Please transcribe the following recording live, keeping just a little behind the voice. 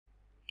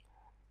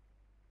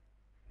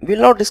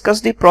we'll now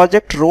discuss the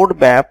project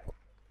roadmap.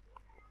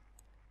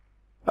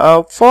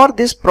 For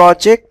this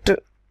project,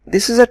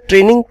 this is a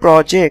training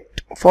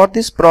project. For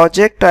this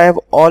project, I have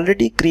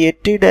already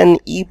created an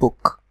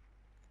ebook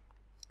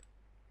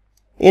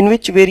in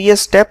which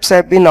various steps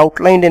have been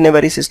outlined in a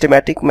very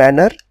systematic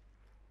manner,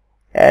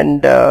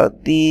 and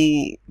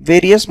the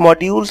various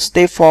modules,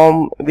 they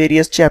form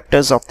various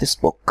chapters of this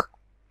book.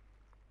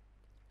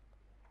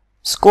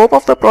 Scope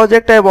of the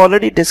project I have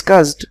already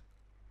discussed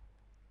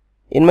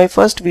in my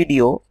first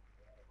video.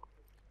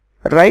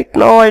 Right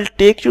now I'll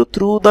take you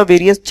through the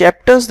various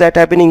chapters that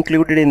have been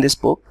included in this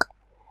book,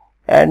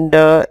 and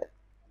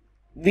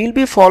we'll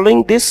be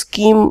following this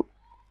scheme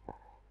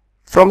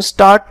from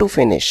start to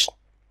finish.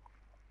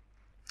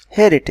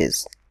 Here it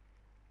is.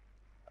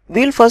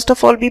 We'll first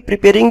of all be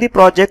preparing the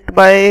project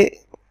by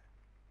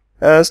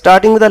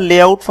starting with a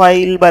layout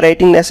file, by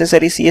writing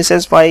necessary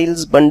CSS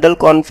files, bundle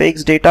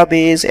configs,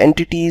 database,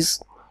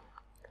 entities.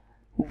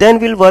 Then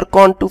we'll work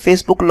on to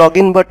Facebook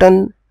login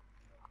button.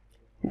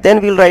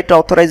 Then we'll write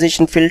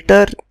authorization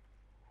filter,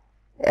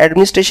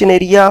 administration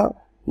area,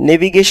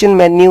 navigation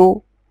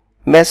menu,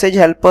 message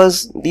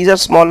helpers. These are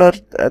smaller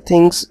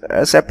things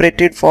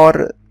separated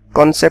for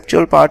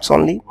conceptual parts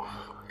only.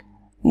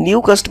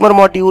 New customer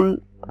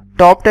module,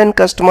 top 10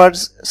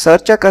 customers,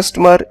 search a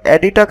customer,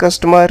 edit a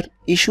customer,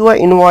 issue a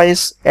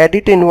invoice,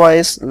 edit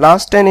invoice,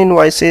 last 10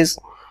 invoices.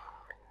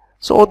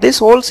 So this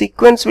whole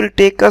sequence will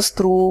take us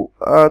through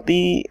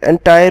the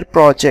entire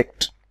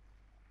project.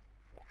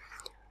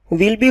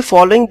 We'll be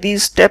following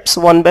these steps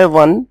one by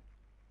one,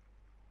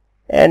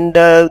 and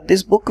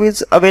this book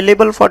is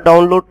available for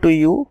download to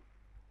you,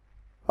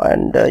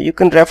 and you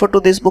can refer to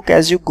this book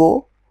as you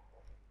go.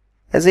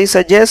 As I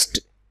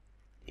suggest,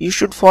 you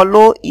should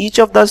follow each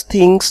of those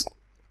things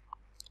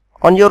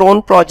on your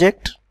own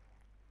project.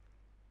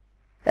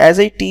 As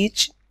I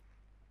teach,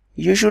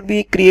 you should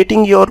be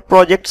creating your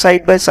project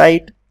side by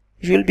side.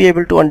 You will be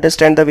able to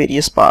understand the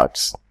various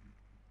parts.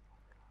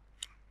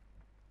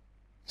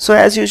 So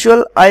as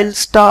usual, I'll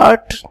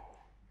start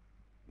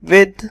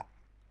with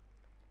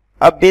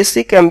a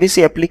basic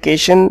MVC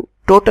application,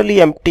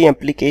 totally empty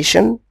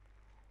application,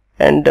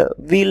 and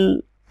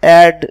we'll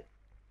add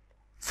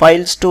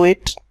files to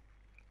it.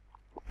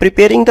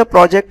 Preparing the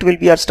project will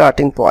be our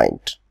starting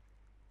point.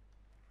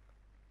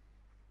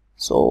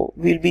 So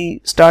we'll be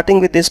starting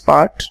with this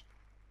part.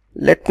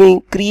 Let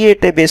me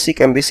create a basic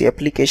MVC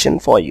application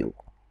for you.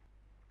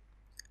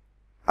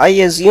 I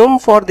assume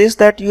for this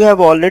that you have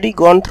already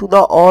gone through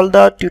all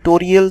the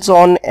tutorials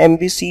on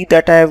MVC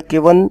that I have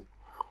given.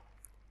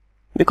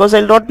 Because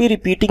I'll not be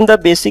repeating the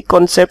basic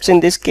concepts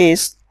in this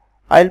case,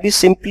 I'll be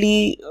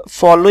simply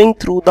following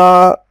through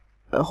the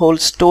whole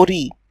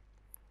story.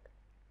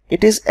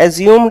 It is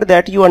assumed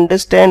that you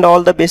understand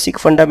all the basic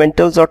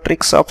fundamentals or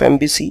tricks of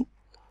MVC.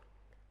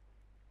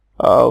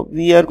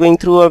 We are going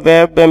through a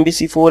web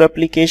MVC4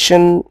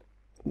 application.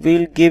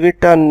 We'll give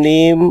it a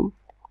name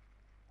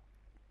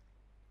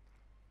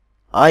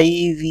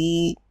IVM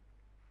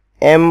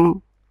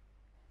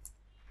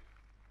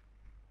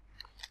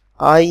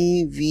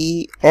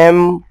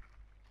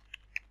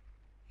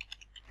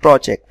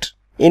project,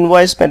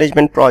 invoice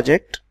management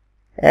project,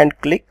 and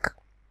click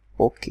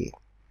OK.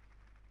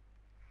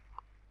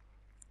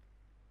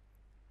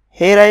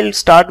 Here I'll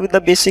start with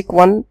the basic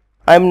one.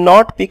 I'm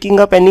not picking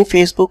up any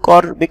Facebook,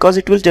 or because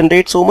it will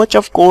generate so much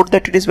of code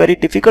that it is very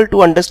difficult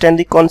to understand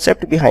the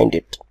concept behind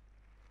it.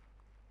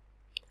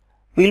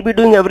 We'll be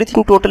doing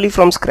everything totally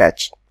from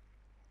scratch.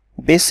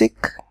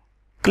 Basic,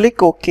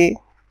 click OK.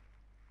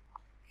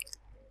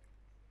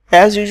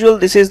 As usual,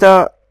 this is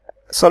the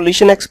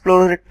Solution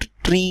Explorer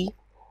tree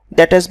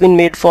that has been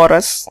made for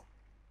us.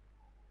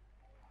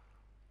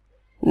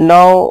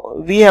 Now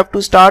we have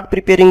to start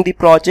preparing the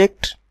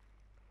project.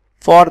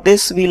 For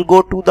this, we'll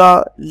go to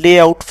the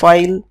layout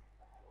file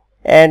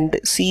and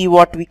see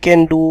what we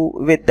can do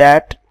with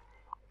that.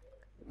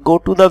 Go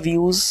to the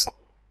views,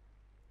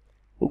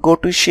 go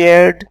to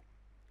shared,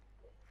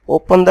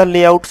 open the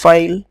layout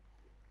file.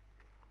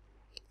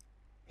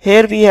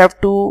 Here we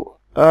have to,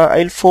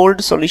 I'll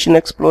fold Solution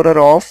Explorer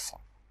off.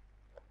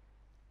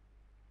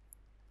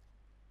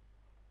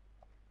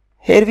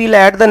 Here we'll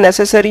add the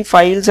necessary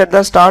files at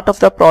the start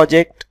of the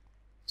project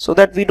so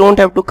that we don't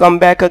have to come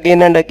back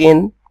again and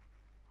again.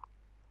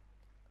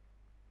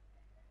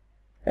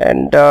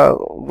 And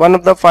one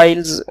of the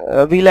files,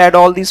 we'll add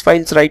all these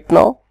files right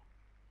now.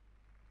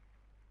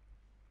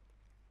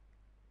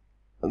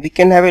 We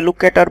can have a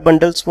look at our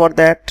bundles for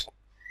that.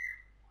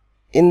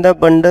 In the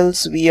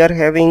bundles we are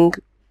having,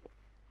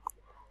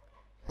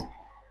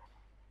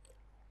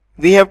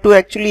 we have to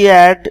actually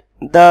add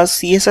the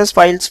CSS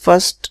files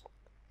first.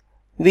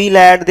 We'll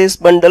add this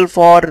bundle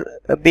for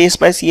base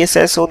by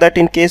CSS so that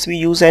in case we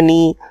use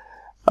any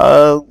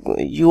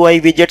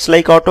UI widgets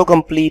like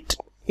autocomplete,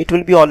 it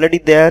will be already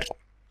there.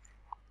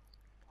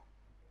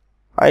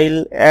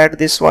 I'll add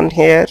this one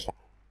here.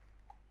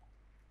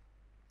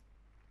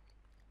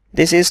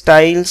 This is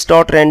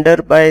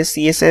styles.render by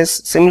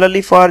CSS.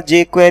 Similarly for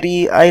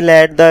jQuery, I'll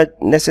add the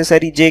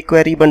necessary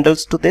jQuery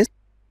bundles to this.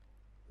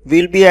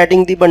 we'll be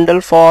adding the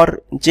bundle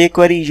for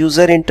jQuery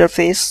user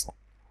interface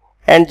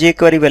and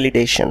jQuery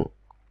validation,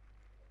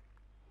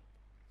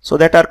 so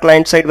that our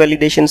client-side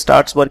validation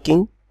starts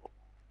working.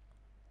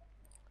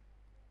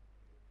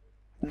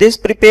 This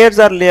prepares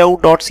our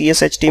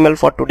layout.cshtml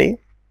for today.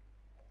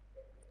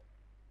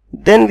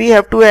 Then we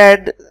have to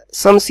add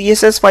some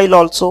CSS file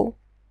also.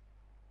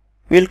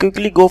 We'll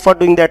quickly go for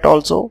doing that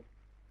also.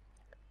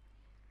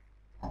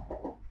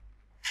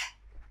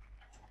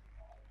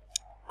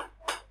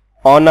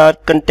 On our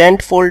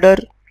content folder,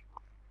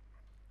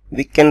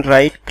 we can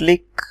right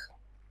click,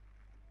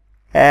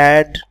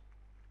 add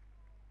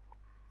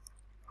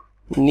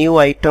new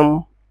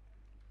item.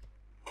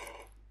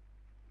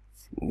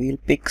 We'll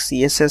pick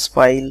CSS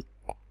file.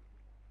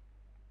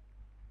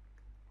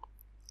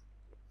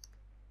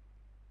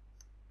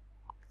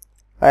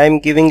 I am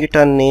giving it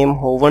a name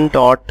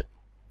hoven.css.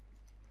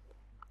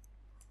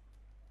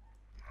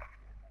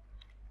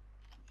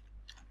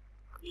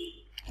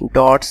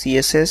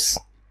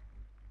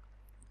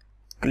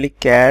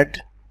 Click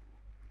add.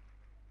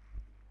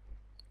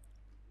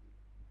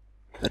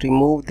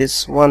 Remove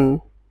this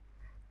one,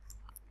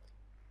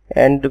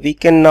 and we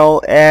can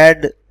now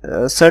add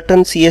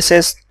certain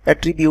CSS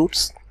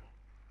attributes.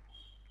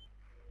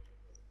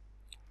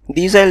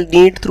 These I'll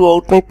need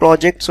throughout my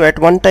project, so at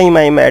one time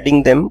I am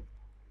adding them.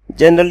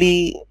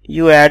 Generally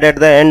you add at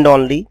the end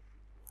only.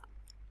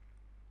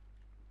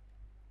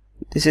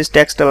 This is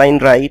text align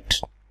right,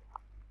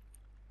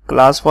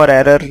 class for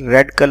error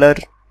red color,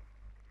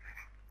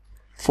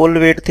 full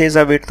width is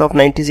a width of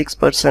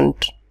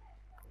 96%,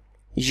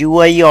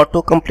 UI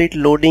autocomplete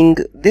loading.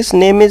 This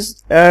name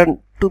is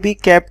to be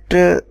kept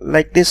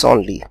like this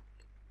only,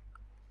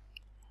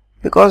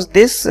 because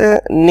this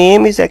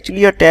name is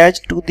actually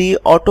attached to the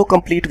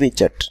autocomplete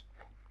widget.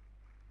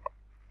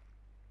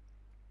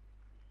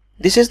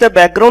 This is the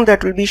background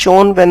that will be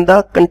shown when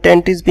the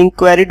content is being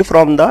queried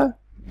from the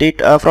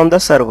data from the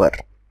server.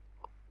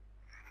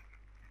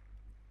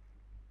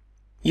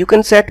 You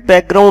can set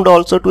background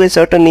also to a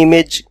certain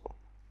image,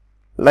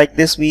 like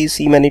this we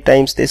see many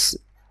times, this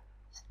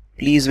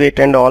please wait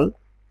and all.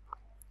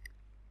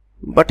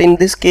 But in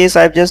this case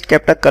I've just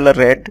kept a color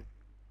red,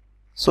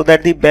 so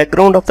that the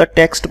background of the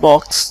text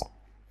box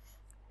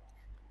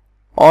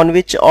on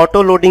which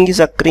auto loading is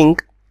occurring,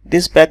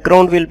 this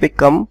background will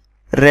become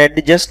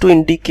red, just to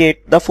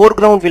indicate, the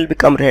foreground will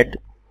become red,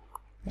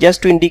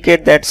 just to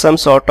indicate that some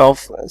sort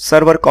of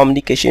server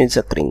communication is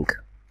occurring.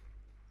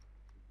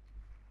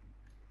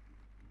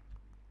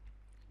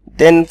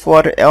 Then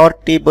for our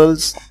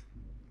tables,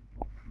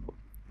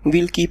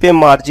 we'll keep a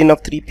margin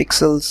of 3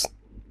 pixels,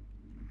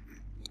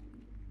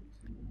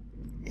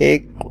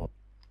 a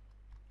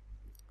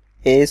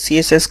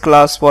CSS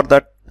class for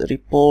the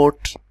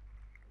report.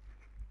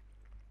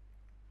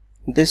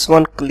 This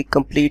one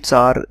completes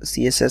our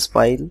CSS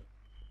file.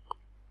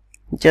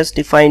 Just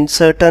define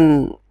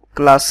certain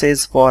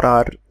classes for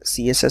our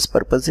CSS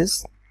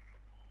purposes.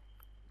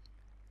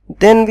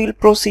 Then we'll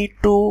proceed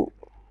to,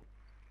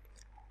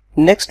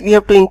 next we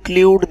have to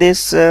include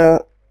this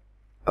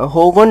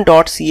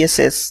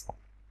hoven.css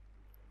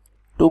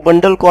to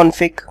bundle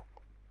config.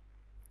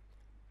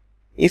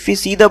 If we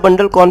see the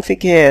bundle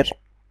config here,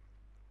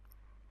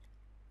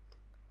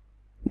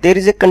 there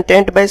is a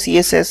content by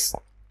CSS.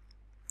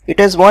 It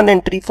has one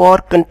entry for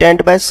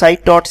content by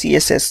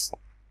site.css.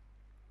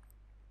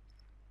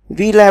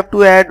 We'll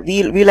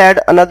add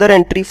another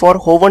entry for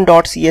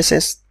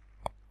hoven.css.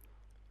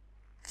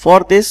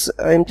 For this,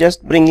 I'm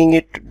just bringing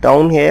it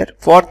down here.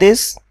 For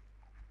this,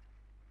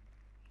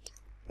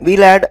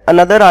 we'll add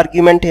another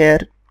argument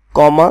here,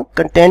 comma,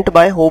 content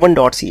by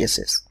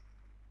hoven.css.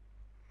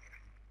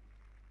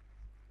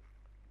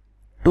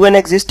 To an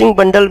existing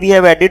bundle, we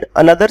have added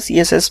another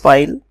CSS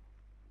file.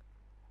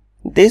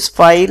 This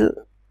file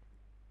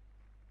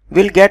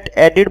will get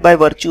added by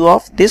virtue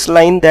of this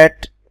line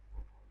that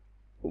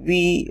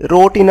we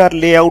wrote in our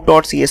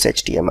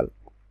layout.cshtml.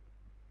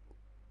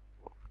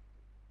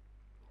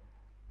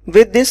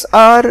 With this,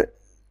 our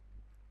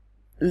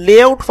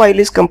layout file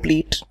is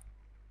complete.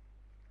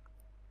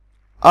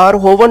 Our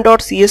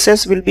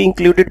hoven.css will be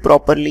included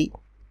properly,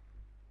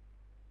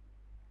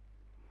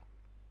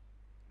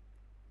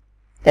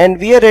 and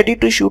we are ready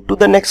to shoot to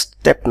the next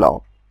step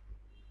now.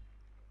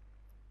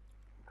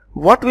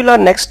 What will our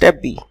next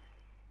step be?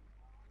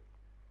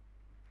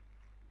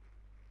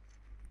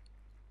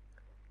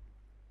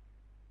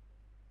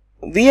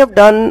 We have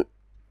done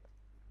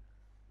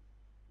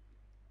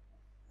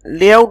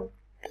layout,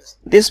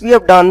 this we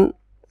have done,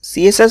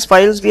 CSS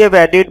files we have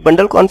added,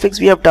 bundle configs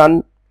we have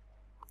done.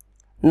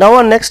 Now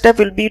our next step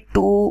will be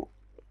to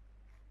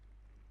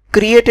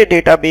create a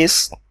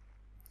database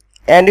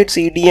and its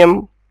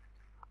EDM.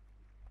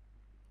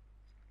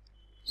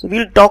 So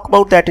we'll talk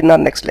about that in our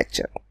next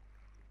lecture.